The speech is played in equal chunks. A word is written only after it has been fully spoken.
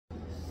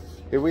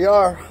Here we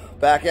are,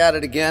 back at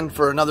it again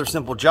for another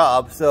simple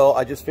job. So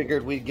I just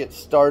figured we'd get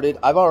started.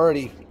 I've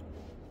already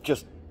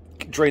just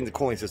drained the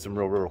cooling system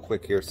real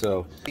quick here.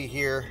 So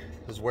here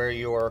is where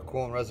your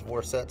coolant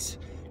reservoir sits.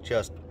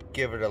 Just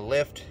give it a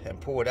lift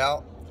and pull it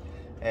out,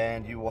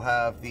 and you will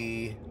have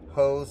the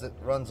hose that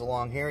runs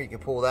along here. You can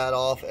pull that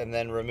off and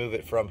then remove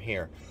it from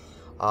here.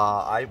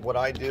 What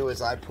I do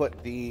is I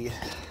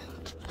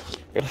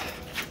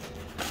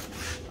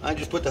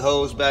just put the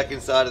hose back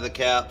inside of the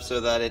cap so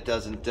that it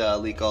doesn't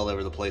leak all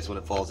over the place when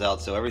it falls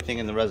out, so everything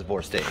in the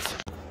reservoir stays.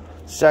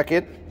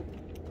 Second,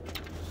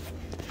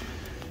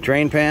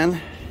 drain pan.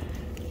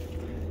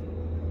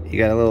 You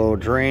got a little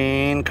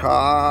drain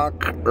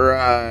cock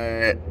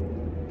right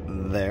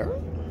there.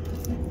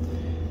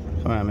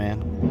 Come on,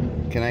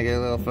 man. Can I get a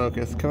little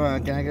focus? Come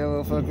on, can I get a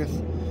little focus?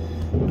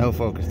 No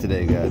focus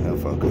today, guys, no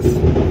focus.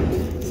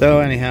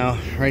 So anyhow,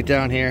 right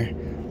down here,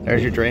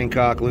 there's your drain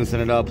cock. Loosen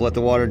it up, let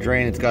the water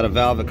drain. It's got a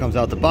valve that comes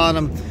out the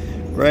bottom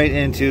right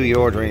into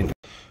your drain.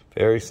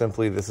 Very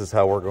simply, this is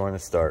how we're going to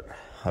start.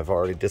 I've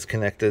already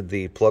disconnected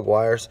the plug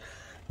wires.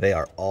 They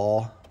are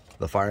all,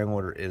 the firing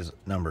order is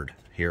numbered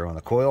here on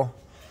the coil.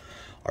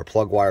 Our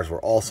plug wires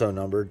were also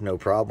numbered, no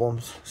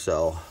problems.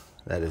 So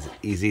that is an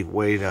easy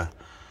way to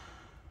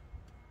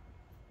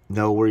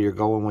know where you're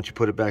going once you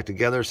put it back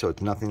together, so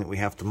it's nothing that we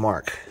have to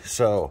mark.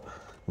 So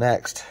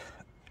next,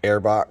 air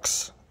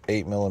box,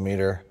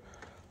 8mm.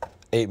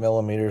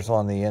 8mm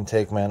on the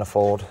intake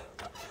manifold.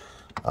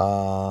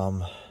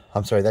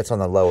 I'm sorry, that's on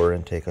the lower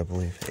intake, I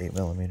believe.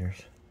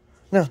 8mm.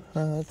 No,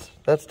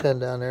 that's 10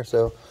 down there.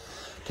 So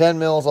 10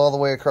 mils all the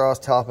way across,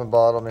 top and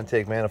bottom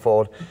intake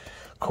manifold.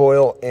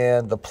 Coil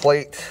and the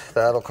plate,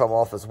 that'll come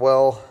off as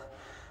well.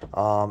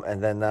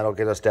 And then that'll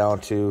get us down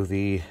to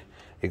the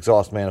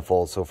exhaust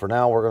manifold. So for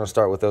now, we're going to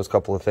start with those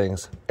couple of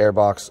things: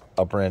 airbox,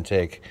 upper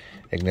intake,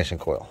 ignition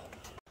coil.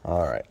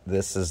 All right,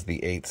 this is the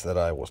 8s that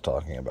I was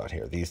talking about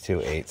here. These two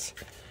 8s,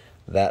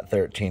 that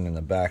 13 in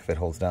the back that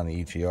holds down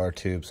the EGR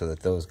tube, so that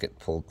those get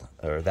pulled,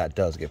 or that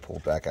does get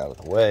pulled back out of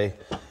the way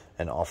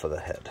and off of the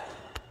head.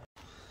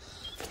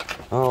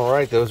 All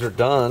right, those are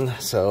done.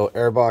 So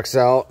airbox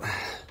out,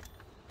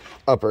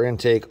 upper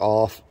intake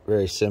off.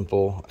 Very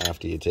simple.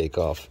 After you take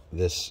off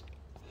this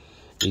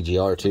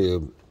EGR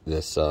tube,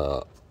 this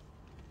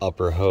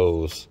upper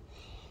hose,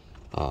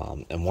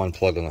 and one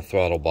plug on the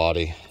throttle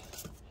body,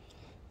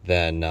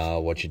 then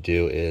what you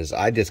do is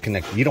I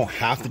disconnect. You don't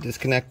have to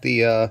disconnect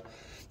the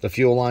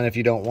fuel line if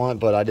you don't want,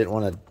 but I didn't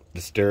want to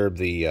disturb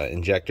the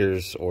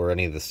injectors or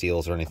any of the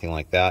seals or anything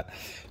like that.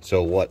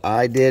 So what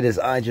I did is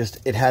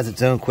it has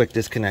its own quick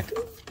disconnect,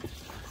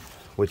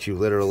 which you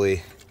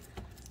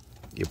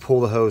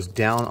pull the hose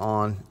down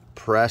on,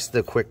 press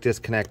the quick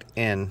disconnect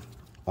in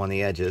on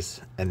the edges,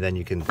 and then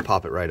you can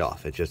pop it right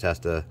off. It just has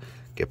to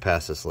get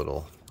past this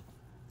little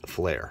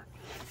flare.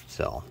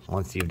 So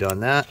once you've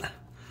done that,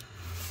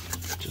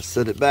 just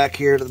set it back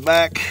here to the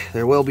back.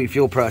 There will be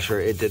fuel pressure.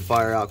 It did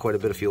fire out quite a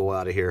bit of fuel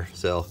out of here.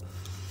 So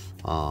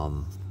as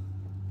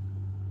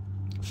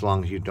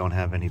long as you don't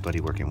have anybody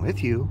working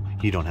with you,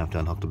 you don't have to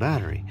unhook the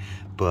battery.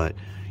 But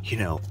you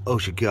know,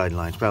 OSHA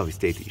guidelines probably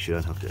state that you should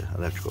unhook the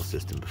electrical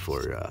system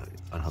before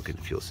unhooking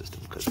the fuel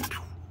system, because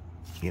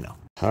you know.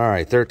 All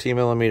right,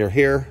 13mm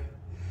here.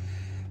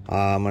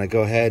 I'm going to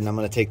go ahead and I'm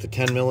going to take the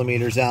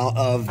 10mm out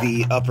of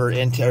the upper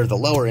intake, or the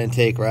lower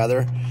intake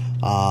rather.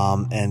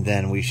 And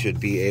then we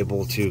should be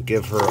able to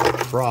give her a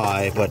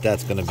pry, but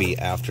that's going to be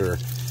after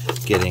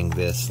getting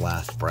this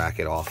last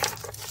bracket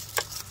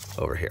off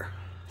over here.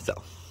 So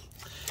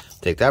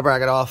take that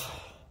bracket off,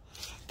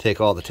 take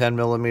all the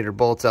 10mm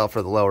bolts out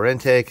for the lower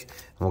intake,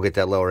 and we'll get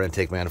that lower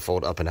intake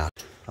manifold up and out.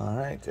 All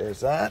right, there's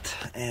that.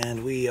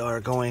 And we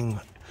are going,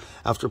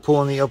 after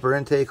pulling the upper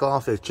intake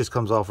off, it just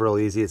comes off real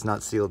easy. It's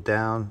not sealed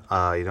down.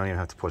 You don't even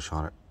have to push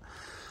on it.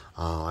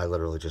 I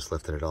literally just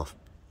lifted it off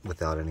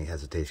without any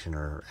hesitation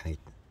or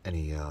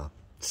any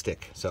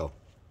stick. So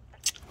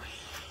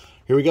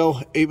here we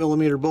go.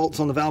 8mm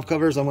bolts on the valve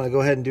covers. I'm going to go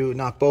ahead and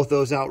knock both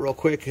those out real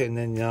quick, and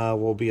then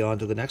we'll be on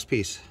to the next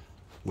piece,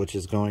 which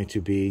is going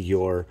to be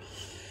your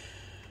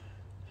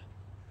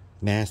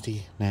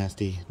nasty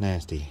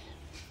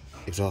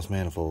exhaust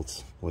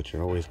manifolds, which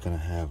are always going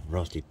to have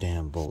rusty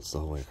damn bolts the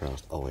whole way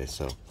across, always.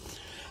 So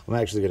I'm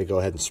actually going to go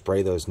ahead and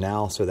spray those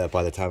now, so that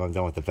by the time I'm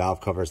done with the valve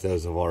covers,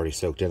 those have already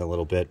soaked in a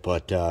little bit.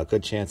 But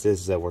good chance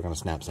is that we're going to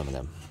snap some of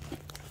them.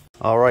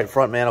 All right,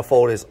 front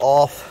manifold is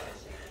off.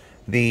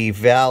 The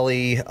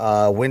Valley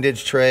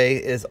windage tray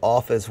is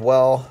off as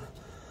well.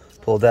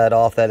 Pulled that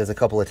off. That is a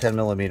couple of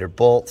 10mm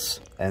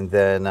bolts. And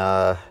then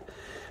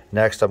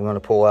next I'm going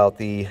to pull out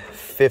the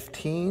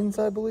 15s,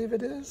 I believe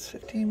it is.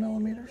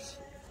 15mm.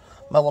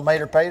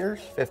 Millimeter paters,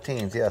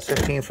 15s, yes,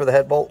 15s for the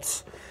head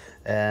bolts.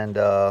 And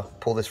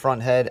pull this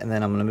front head, and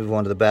then I'm going to move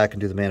on to the back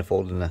and do the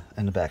manifold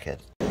and the back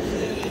head.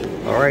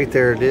 All right,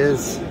 there it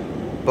is.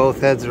 Both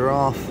heads are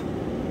off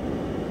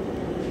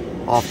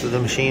to the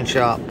machine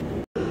shop.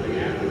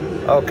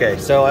 Okay,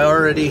 so I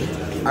already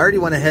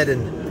went ahead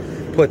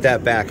and put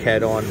that back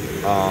head on.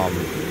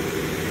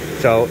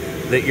 So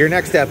your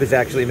next step is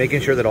actually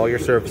making sure that all your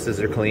surfaces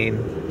are clean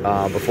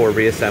before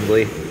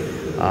reassembly.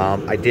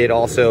 I did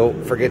also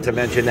forget to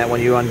mention that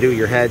when you undo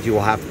your heads, you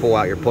will have to pull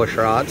out your push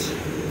rods.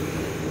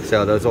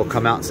 So those will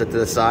come out and sit to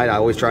the side. I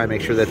always try and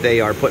make sure that they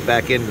are put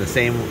back in the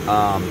same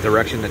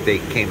direction that they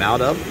came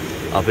out of.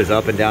 Up is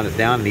up and down is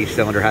down, and each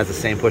cylinder has the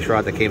same push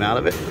rod that came out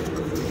of it.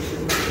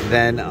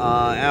 Then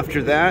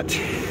after that,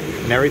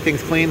 and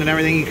everything's clean and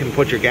everything, you can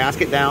put your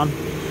gasket down.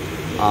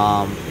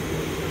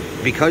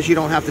 Because you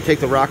don't have to take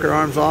the rocker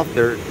arms off,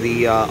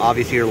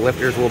 obviously your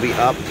lifters will be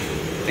up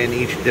in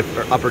each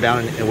up or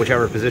down in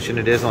whichever position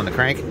it is on the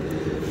crank.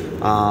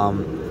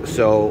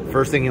 So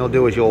first thing you'll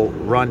do is you'll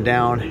run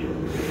down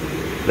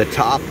the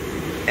top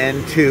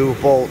end 2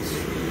 bolts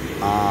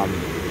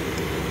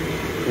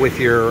with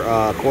your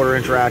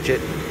 1/4-inch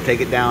ratchet.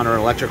 Take it down, or an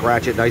electric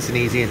ratchet, nice and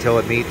easy until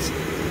it meets.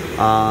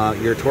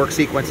 Your torque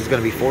sequence is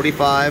going to be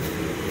 45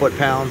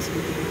 foot-pounds.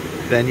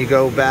 Then you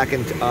go back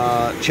and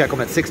check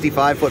them at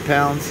 65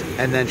 foot-pounds,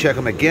 and then check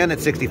them again at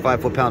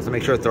 65 foot-pounds to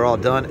make sure that they're all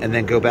done, and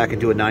then go back and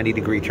do a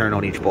 90-degree turn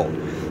on each bolt.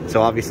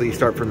 So obviously you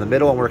start from the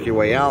middle and work your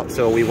way out.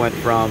 So we went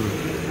from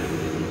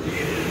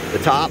the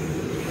top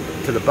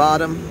to the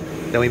bottom,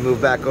 then we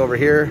moved back over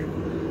here,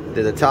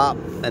 did the top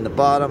and the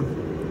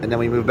bottom, and then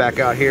we moved back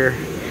out here,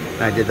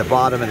 and I did the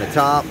bottom and the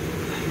top,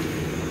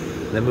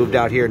 then moved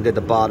out here and did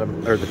the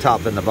bottom, or the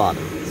top and the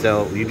bottom.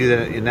 So you do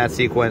that in that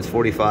sequence,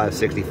 45,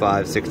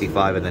 65,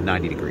 65, and then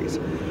 90 degrees.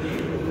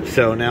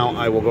 So now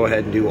I will go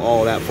ahead and do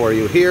all that for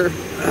you here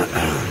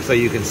so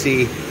you can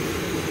see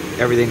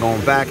everything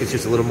going back. It's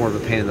just a little more of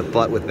a pain in the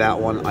butt with that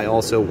one. I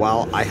also,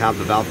 while I have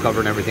the valve cover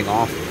and everything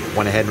off,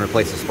 went ahead and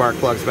replaced the spark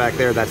plugs back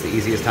there. That's the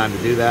easiest time to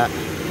do that.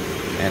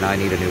 And I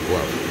need a new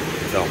blower.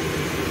 So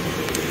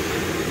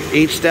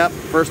each step,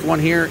 first one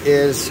here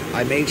is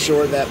I made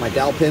sure that my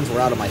dowel pins were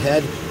out of my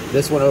head.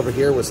 This one over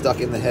here was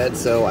stuck in the head,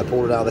 so I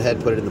pulled it out of the head,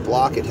 put it in the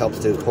block. It helps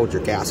to hold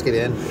your gasket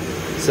in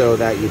so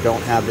that you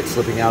don't have it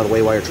slipping out of the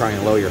way while you're trying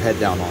to lower your head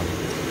down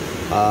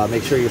on.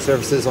 Make sure your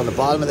surfaces on the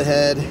bottom of the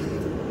head,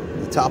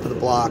 the top of the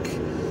block,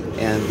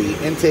 and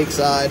the intake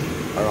side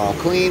are all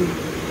clean,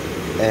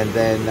 and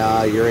then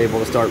you're able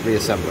to start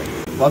reassembling.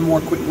 One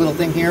more quick little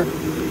thing here.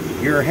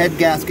 Your head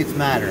gaskets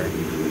matter.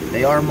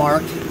 They are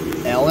marked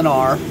L and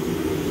R,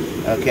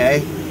 okay?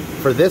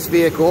 For this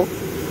vehicle,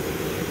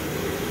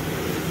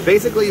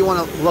 basically you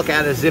want to look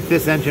at it as if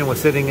this engine was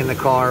sitting in the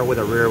car with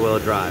a rear-wheel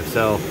drive.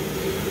 So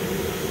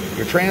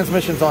your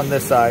transmission's on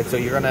this side, so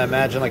you're going to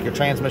imagine like your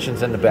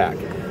transmission's in the back,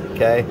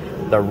 okay?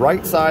 The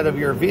right side of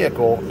your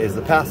vehicle is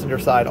the passenger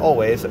side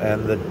always,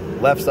 and the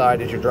left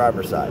side is your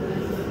driver's side.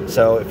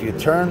 So if you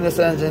turn this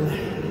engine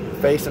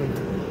facing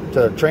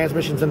to the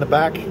transmission's in the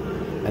back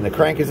and the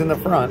crank is in the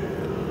front,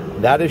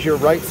 that is your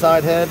right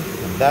side head,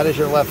 and that is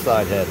your left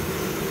side head.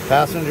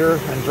 Passenger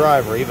and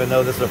driver, even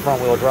though this is a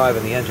front-wheel drive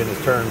and the engine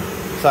is turned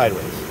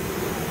sideways.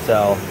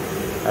 So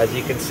as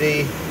you can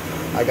see,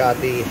 I got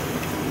the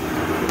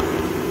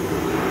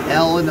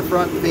L in the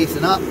front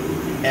facing up,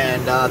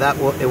 and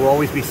it will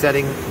always be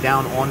setting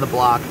down on the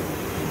block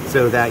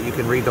so that you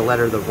can read the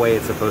letter the way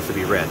it's supposed to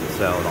be read.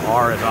 So the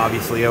R is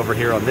obviously over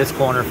here on this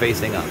corner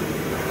facing up.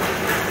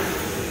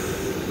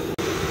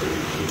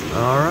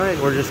 All right,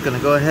 we're just going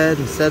to go ahead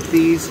and set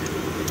these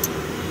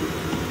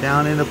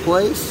down into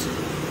place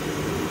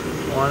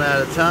one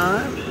at a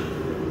time.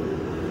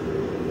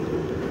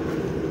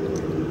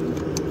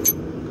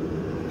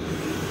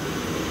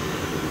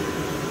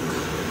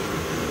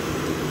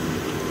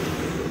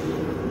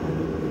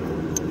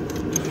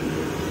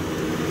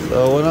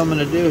 So what I'm going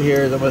to do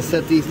here is I'm going to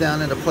set these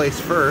down into place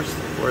first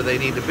where they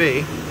need to be,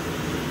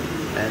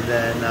 and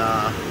then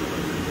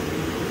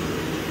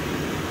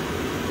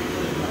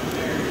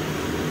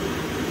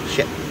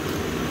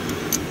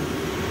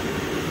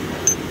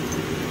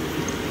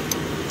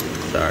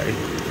sorry,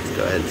 let's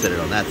go ahead and set it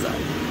on that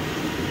side.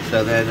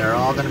 So then they're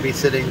all going to be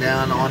sitting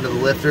down onto the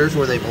lifters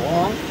where they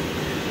belong.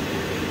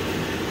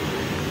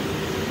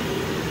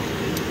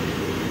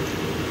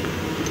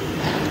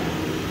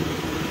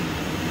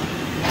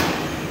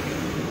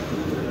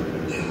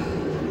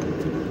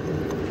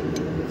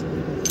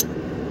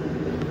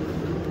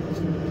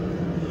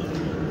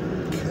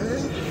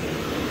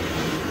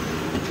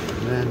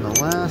 And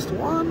the last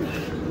one.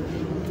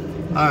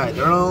 All right,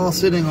 they're all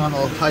sitting on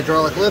the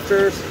hydraulic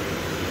lifters.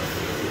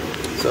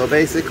 So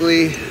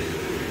basically,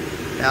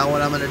 now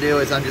what I'm going to do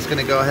is I'm just going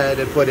to go ahead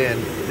and put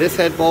in this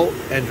head bolt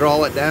and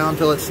draw it down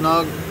till it's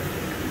snug,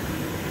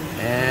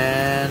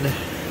 and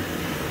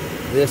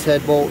this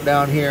head bolt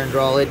down here and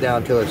draw it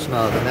down till it's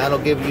snug, and that'll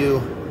give you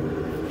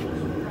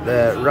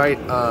the right.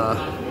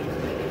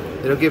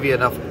 It'll give you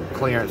enough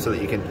clearance so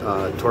that you can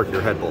torque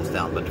your head bolts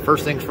down. But the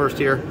first things first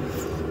here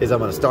is I'm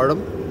going to start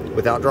them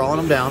without drawing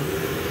them down.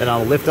 Then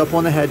I'll lift up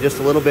on the head just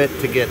a little bit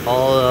to get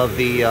all of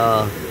the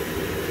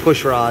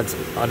push rods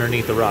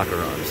underneath the rocker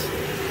arms.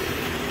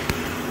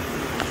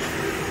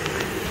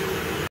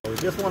 We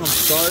just want them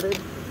started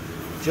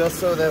just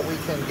so that we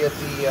can get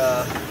the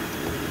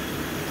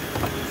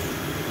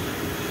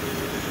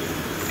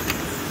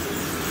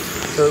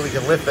so that we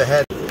can lift the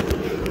head.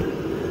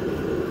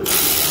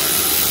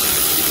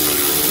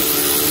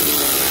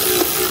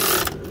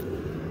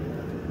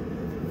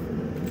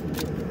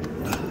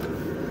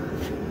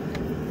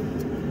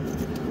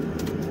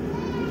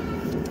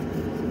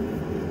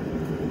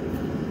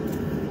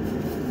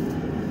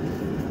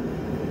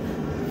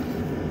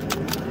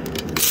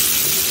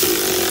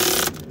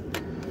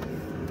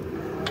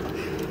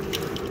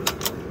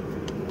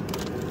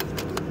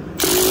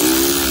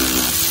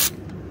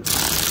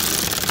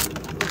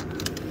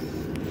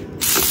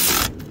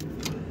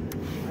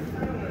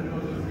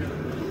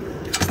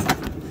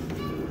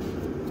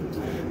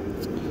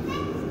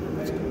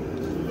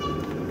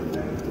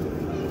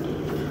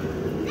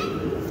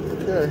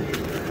 Okay,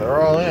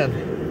 they're all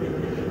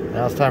in.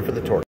 Now it's time for the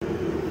torque.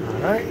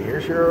 All right,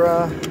 here's your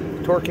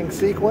torquing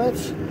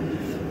sequence.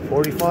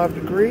 45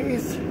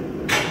 degrees,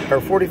 or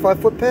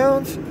 45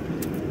 foot-pounds.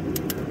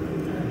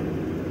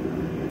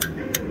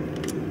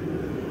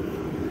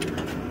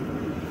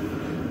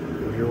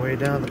 Move your way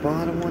down the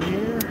bottom one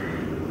here.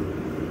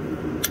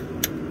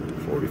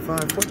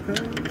 45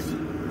 foot-pounds.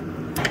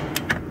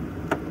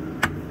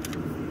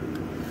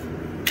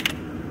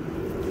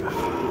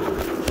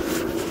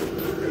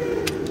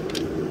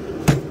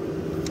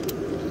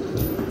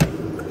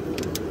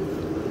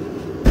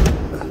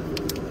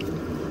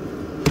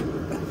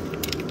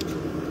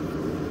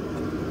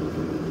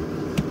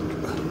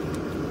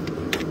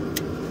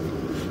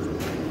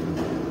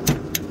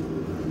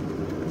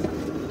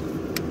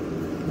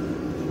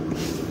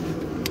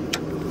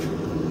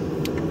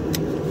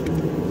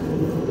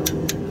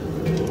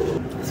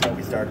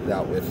 Started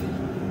out with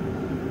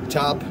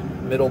top,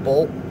 middle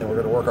bolt, and we're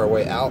going to work our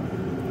way out.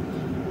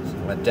 So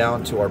we went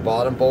down to our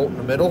bottom bolt in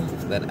the middle,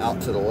 then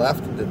out to the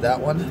left and did that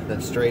one, then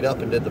straight up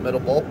and did the middle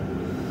bolt,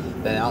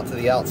 then out to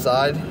the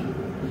outside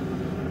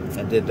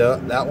and did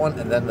that one,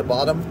 and then the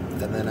bottom,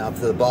 and then out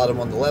to the bottom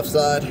on the left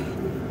side,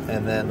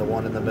 and then the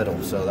one in the middle.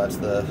 So that's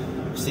the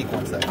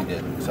sequence that we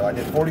did. So I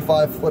did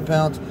 45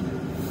 foot-pounds.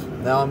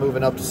 Now I'm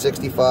moving up to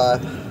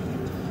 65.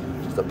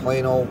 Just a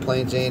plain old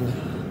plain Jane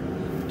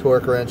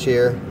torque wrench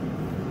here.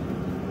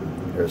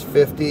 There's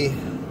 50,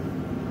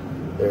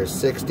 there's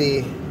 60,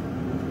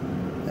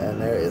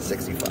 and there is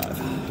 65.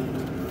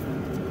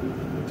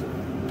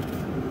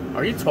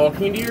 Are you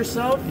talking to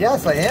yourself?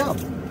 Yes, I am.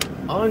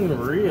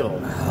 Unreal.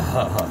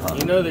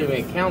 You know they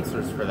make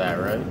counselors for that,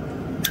 right?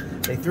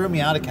 They threw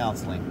me out of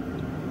counseling.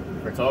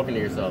 For talking to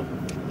yourself?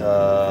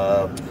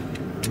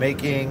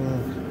 Making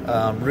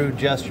rude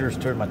gestures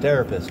toward my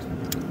therapist.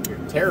 Your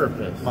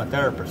therapist? My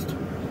therapist.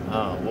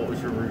 Oh, what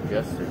was your rude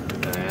gesture?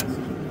 Can I ask?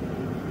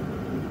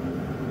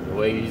 The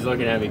way he's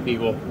looking at me,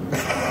 people.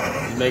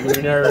 He's making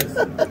me nervous.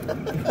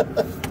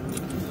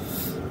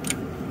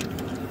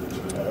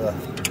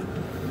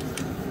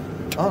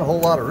 Not a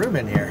whole lot of room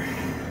in here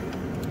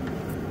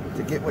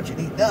to get what you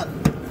need done.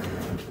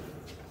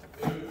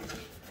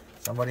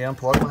 Somebody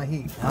unplug my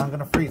heat. Now I'm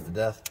going to freeze to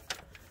death.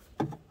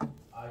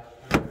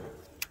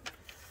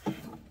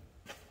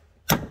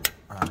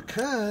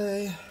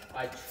 Okay.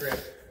 I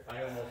tripped.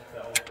 I almost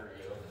fell for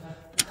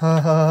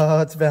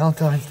you. It's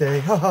Valentine's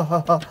Day.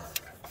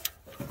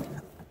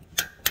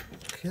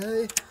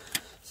 Okay,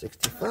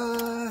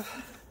 65,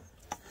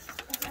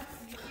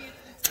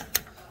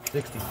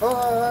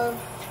 65,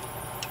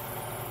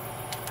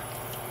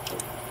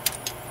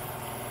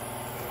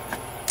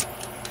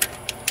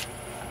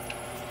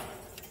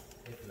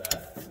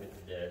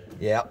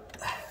 yep,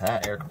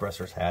 that air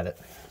compressor's had it.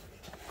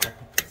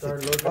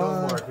 Start looking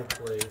on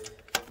Marketplace.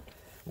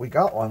 We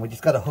got one, we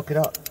just got to hook it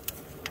up.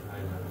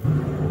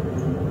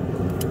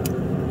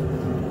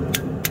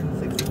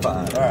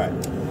 65, all right.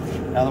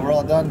 Now that we're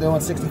all done doing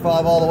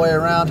 65 all the way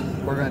around,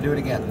 we're going to do it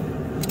again.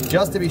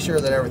 Just to be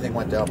sure that everything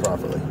went down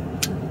properly.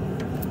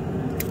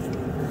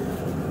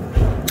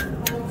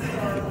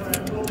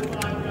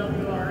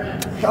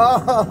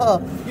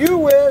 Oh, you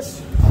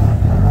wish.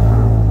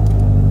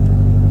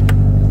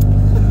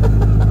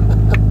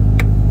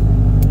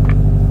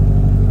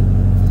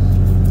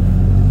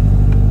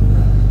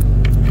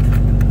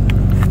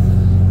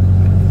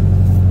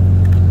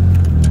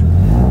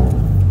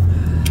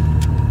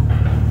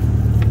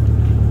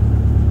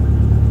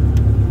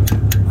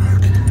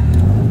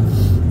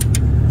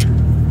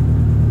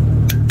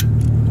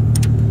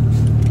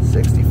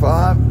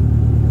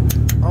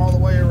 All the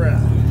way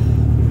around.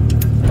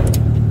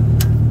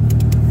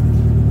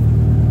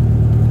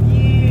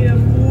 Yeah,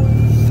 boy.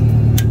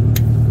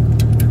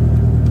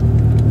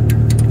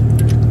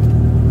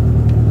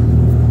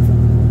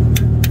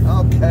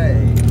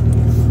 Okay.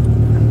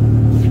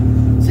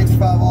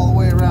 65 all the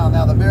way around.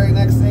 Now the very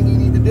next thing you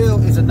need to do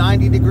is a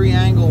 90-degree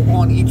angle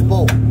on each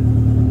bolt.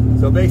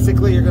 So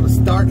basically you're going to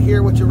start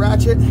here with your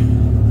ratchet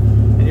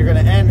and you're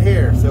going to end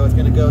here. So it's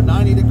going to go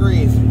 90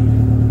 degrees.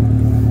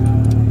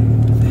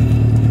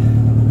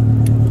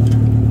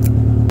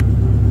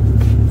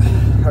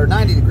 Or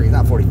 90 degrees,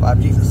 not 45,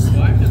 Jesus. Do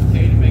I have to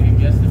pay to make a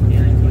guest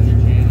appearance on your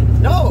channel?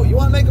 No, you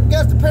want to make a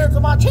guest appearance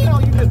on my channel,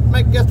 you just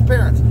make a guest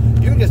appearance.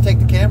 You can just take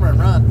the camera and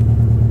run.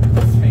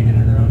 Taking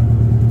it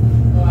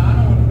around. Well, I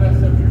don't want to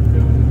mess up your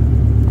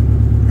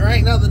film. There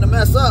ain't nothing to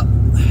mess up.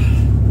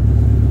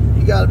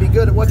 You got to be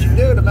good at what you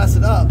do to mess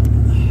it up.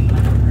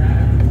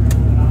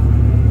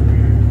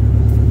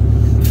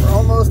 We're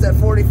almost at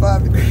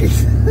 45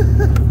 degrees.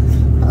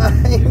 I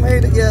ain't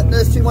made it yet.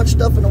 There's too much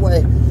stuff in the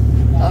way.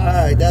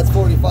 Alright, that's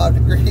 45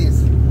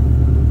 degrees.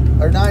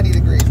 Or 90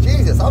 degrees.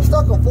 Jesus, I'm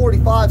stuck on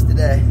 45s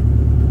today.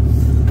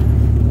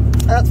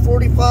 That's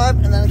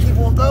 45, and then I keep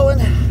on going.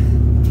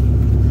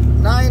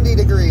 90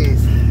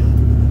 degrees.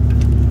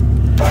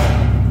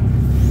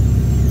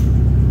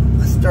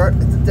 Let's start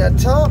at the dead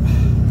top.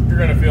 You're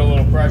going to feel a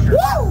little pressure.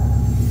 Woo!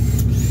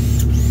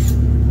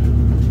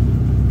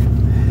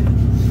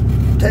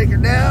 Take her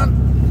down.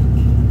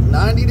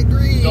 90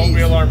 degrees. Don't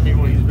be alarmed,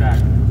 people. He's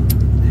back.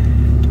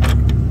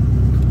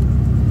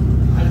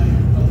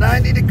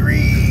 90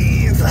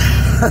 degrees. It's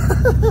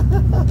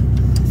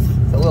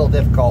a little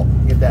difficult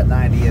to get that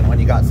 90 in when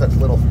you got such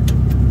little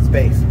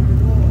space.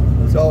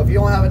 So if you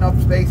don't have enough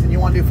space and you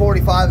want to do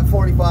 45 and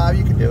 45,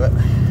 you can do it.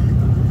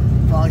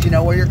 As long as you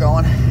know where you're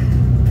going.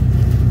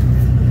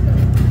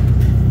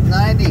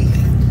 90.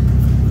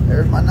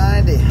 There's my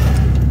 90.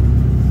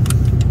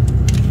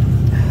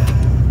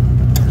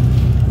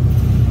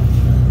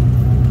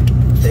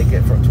 Take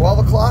it from 12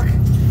 o'clock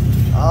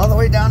all the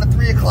way down to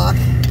 3 o'clock.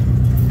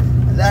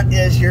 And that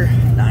is your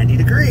 90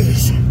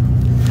 degrees.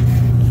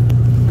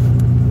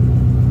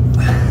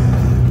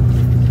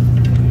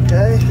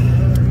 Okay.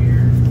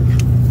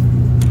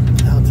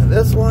 Now to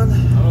this one.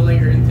 I'm gonna lay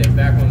your intake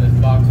back on this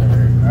box over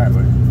here. Alright,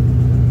 buddy.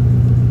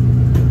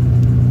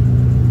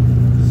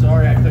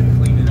 Sorry I couldn't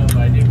clean it up, but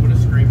I did put a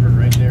scraper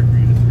right there for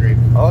you to scrape.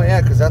 Oh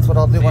yeah, because that's what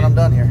I'll do when I'm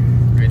done here.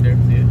 Right there,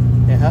 see it?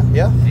 Yeah,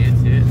 yeah. See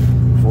it?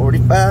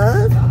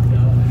 45.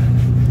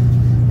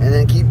 And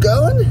then keep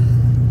going.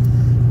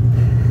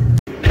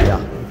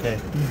 Yeah. Okay.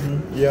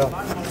 Yeah.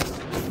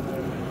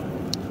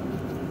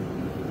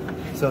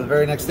 So the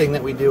very next thing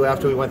that we do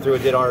after we went through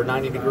and did our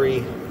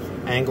 90-degree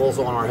angles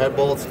on our head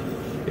bolts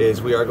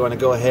is we are going to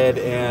go ahead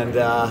and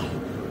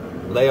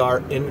lay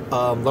our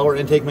lower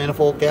intake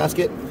manifold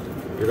gasket.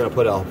 You're going to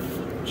put a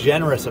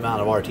generous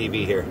amount of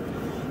RTV here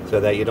so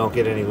that you don't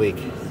get any leak.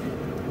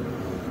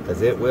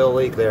 Because it will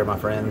leak there, my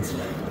friends.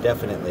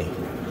 Definitely.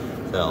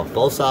 So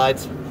both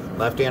sides,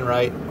 left and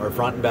right, or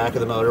front and back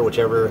of the motor,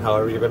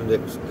 however you're going to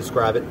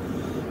describe it.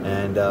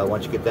 And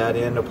once you get that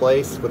into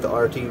place with the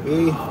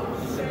RTV,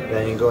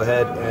 then you can go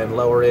ahead and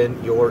lower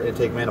in your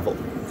intake manifold.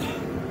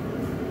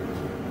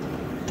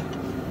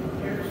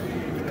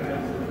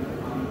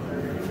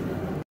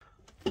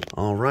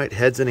 All right,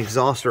 heads and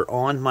exhaust are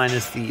on,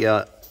 minus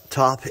the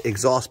top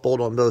exhaust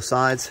bolt on both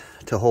sides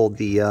to hold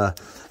the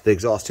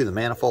exhaust to the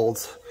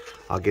manifolds.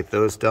 I'll get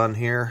those done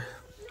here.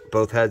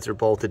 Both heads are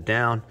bolted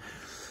down.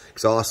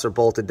 Exhausts are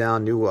bolted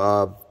down. New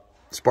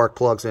spark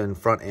plugs in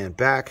front and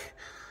back.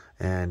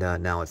 And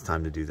now it's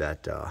time to do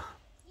that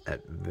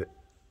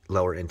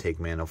lower intake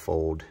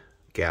manifold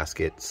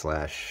gasket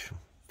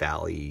 /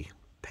 valley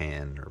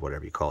pan, or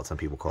whatever you call it. Some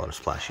people call it a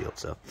splash shield.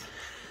 So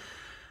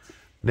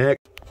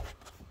next.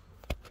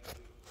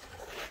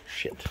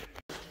 Shit.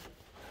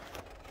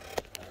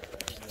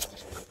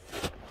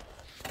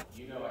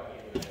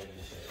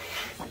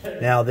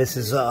 Now this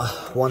is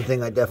one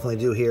thing I definitely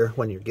do here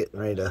when you're getting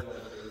ready to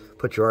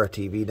put your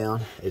RTV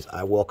down, is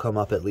I will come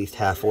up at least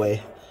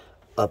halfway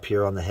up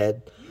here on the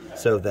head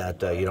so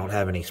that you don't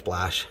have any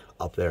splash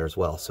up there as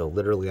well. So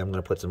literally I'm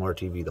going to put some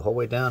RTV the whole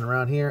way down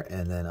around here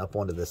and then up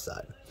onto this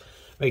side.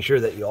 Make sure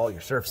that all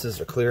your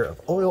surfaces are clear of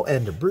oil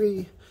and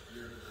debris.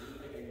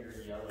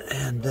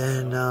 And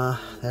then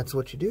that's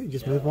what you do. You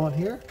just move on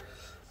here.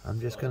 I'm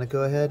just going to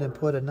go ahead and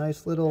put a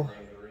nice little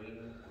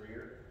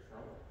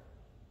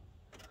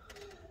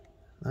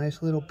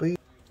bead.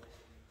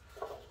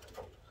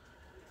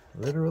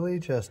 Literally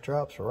just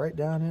drops right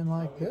down in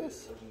like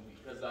this.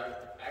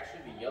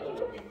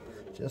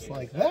 Just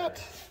like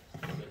that.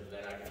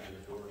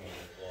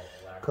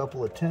 A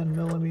couple of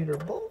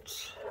 10mm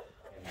bolts.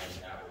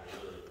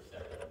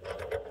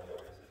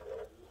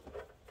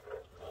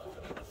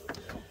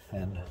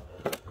 And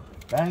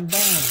bang,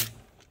 bang.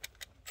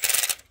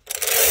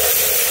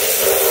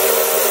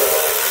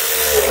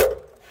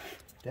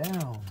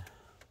 Down.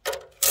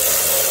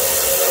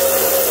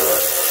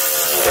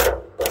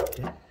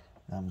 Okay.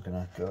 I'm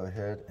gonna go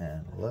ahead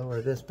and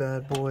lower this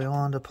bad boy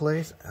onto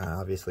place.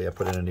 Obviously, I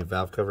put in a new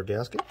valve cover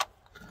gasket.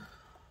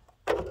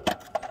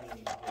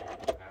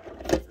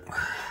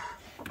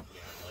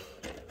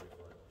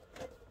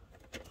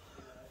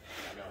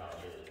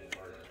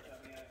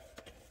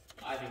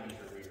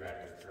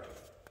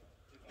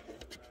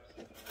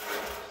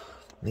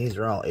 These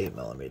are all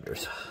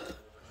 8mm.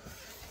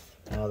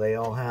 Now they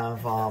all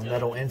have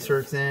metal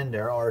inserts in.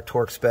 There are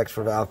torque specs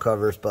for valve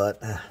covers,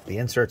 but the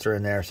inserts are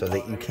in there so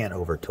that you can't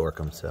over torque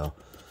them. So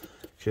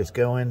just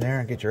go in there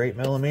and get your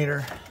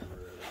 8mm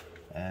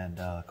and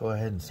go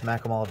ahead and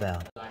smack them all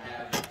down.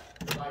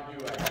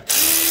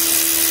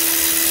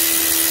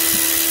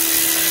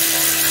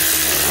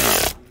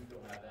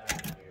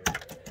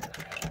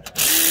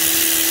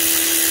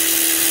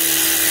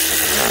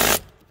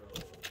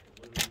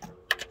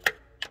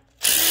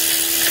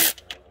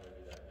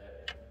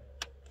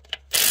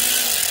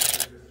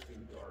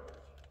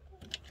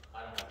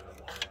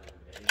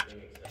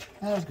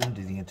 I was going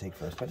to do the intake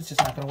first, but it's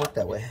just not going to work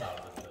that way.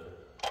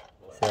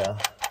 So,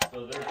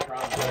 go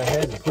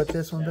ahead and put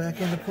this one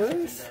back into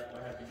place.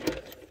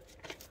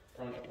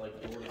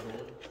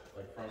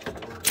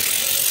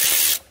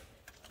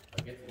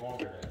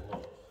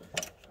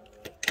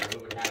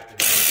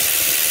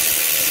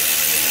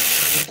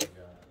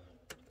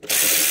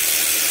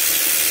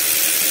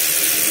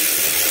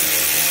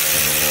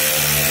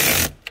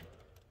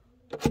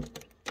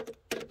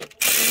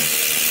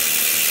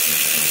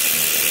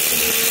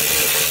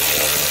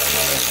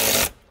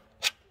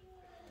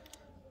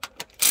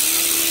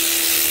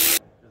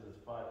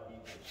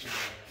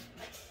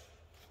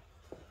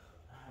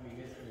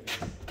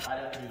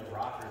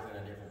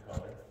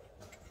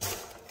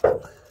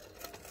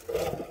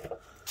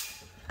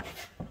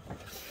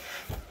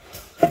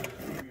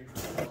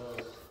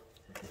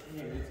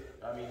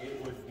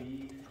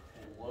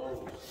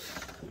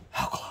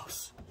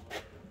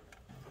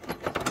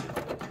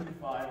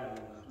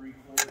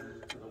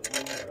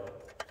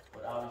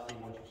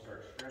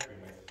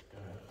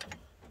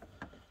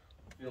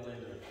 fill in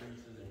the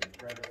creases and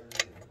crevices.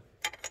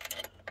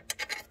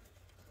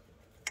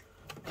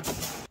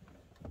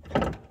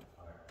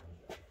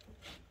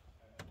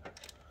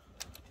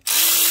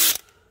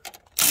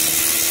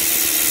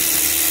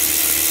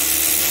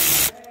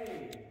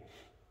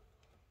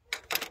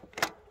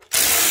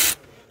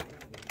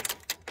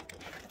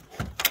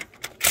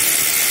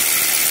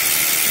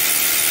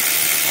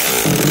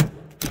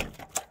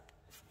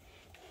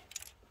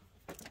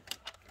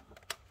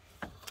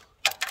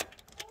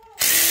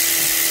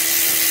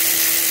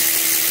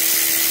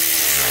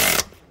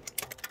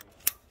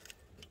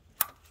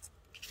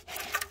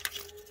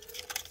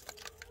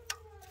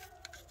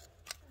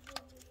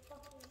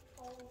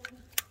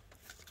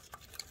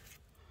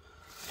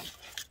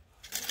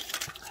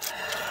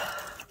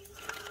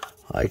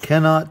 I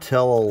cannot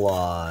tell a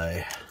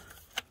lie.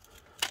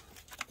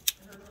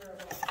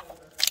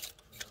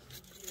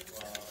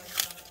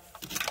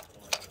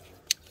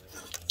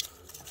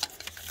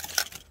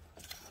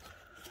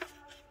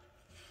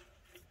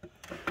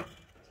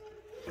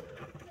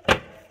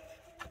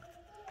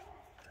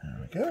 There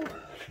we go.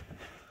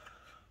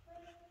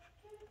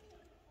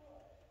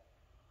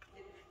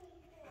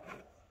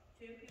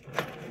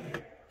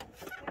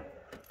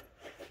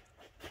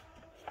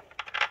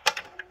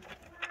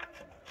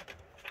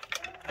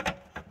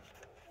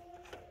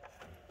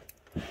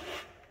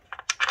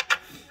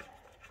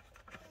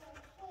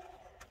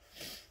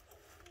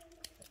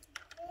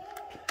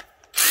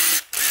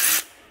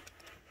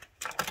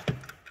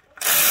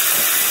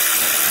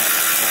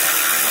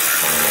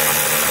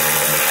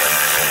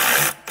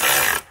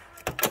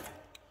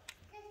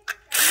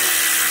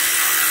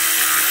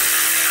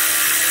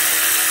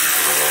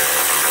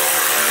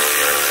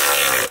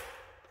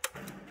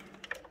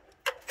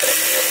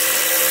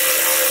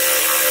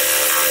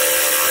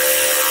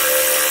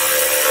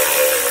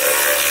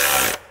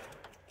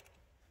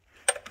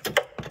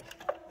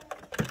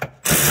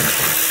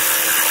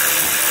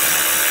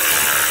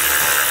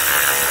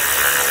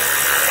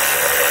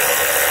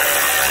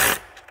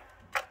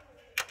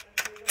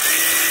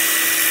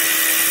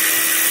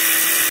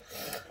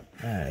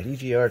 Alright,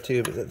 EGR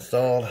tube is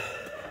installed.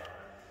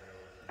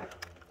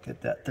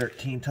 Get that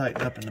 13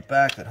 tightened up in the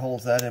back that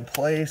holds that in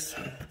place.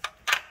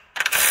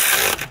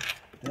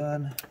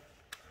 Done.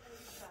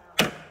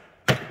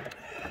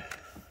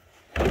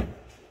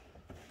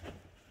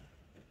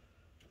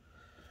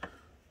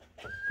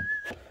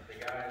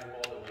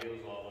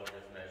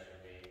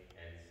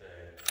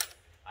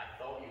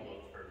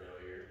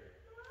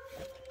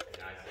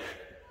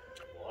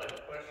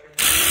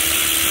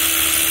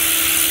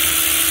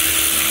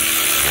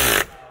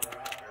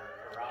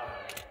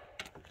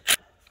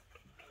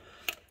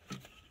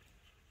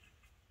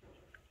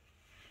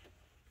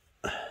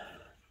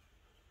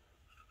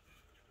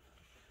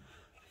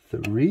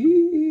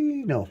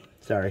 No,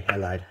 sorry, I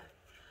lied.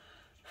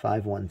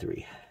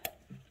 513.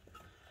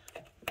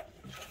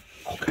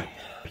 Okay.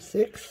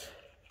 6.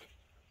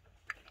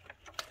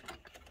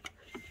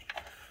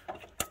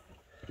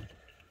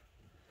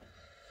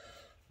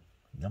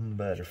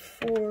 Number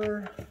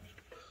 4.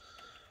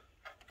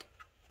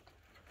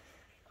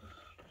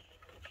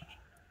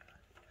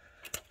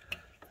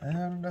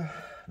 And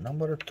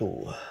number 2.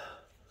 All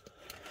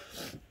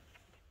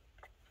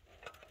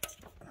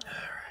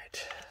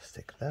right,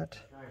 stick that.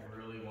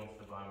 Really wants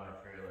to buy my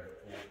trailer at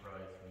full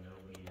price with no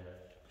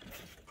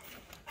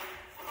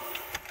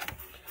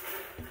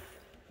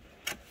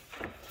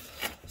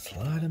BS.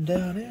 Slide them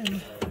down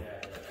in.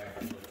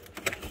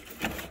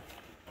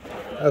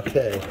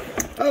 Okay.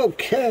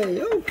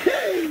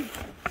 Okay.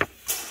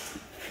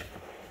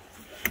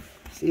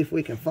 See if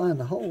we can find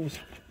the holes.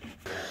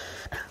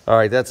 All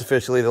right, that's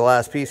officially the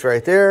last piece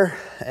right there.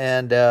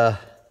 And yeah,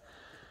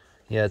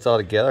 it's all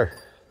together.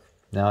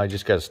 Now I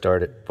just got to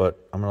start it,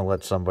 but I'm going to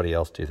let somebody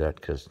else do that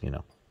because, you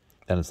know,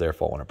 then it's their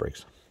fault when it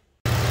breaks.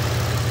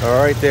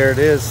 All right, there it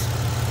is.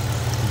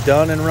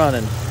 Done and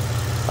running.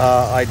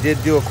 I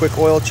did do a quick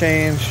oil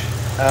change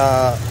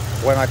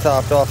when I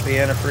topped off the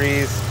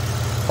antifreeze.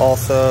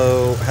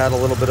 Also had a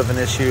little bit of an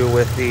issue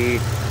with the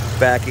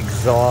back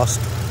exhaust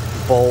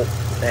bolt,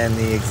 and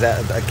the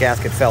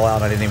gasket fell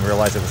out. I didn't even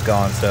realize it was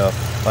gone, so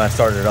when I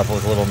started it up it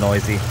was a little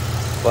noisy.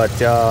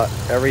 But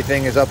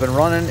everything is up and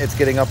running. It's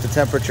getting up to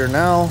temperature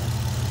now.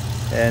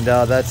 And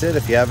that's it.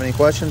 If you have any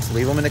questions,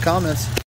 leave them in the comments.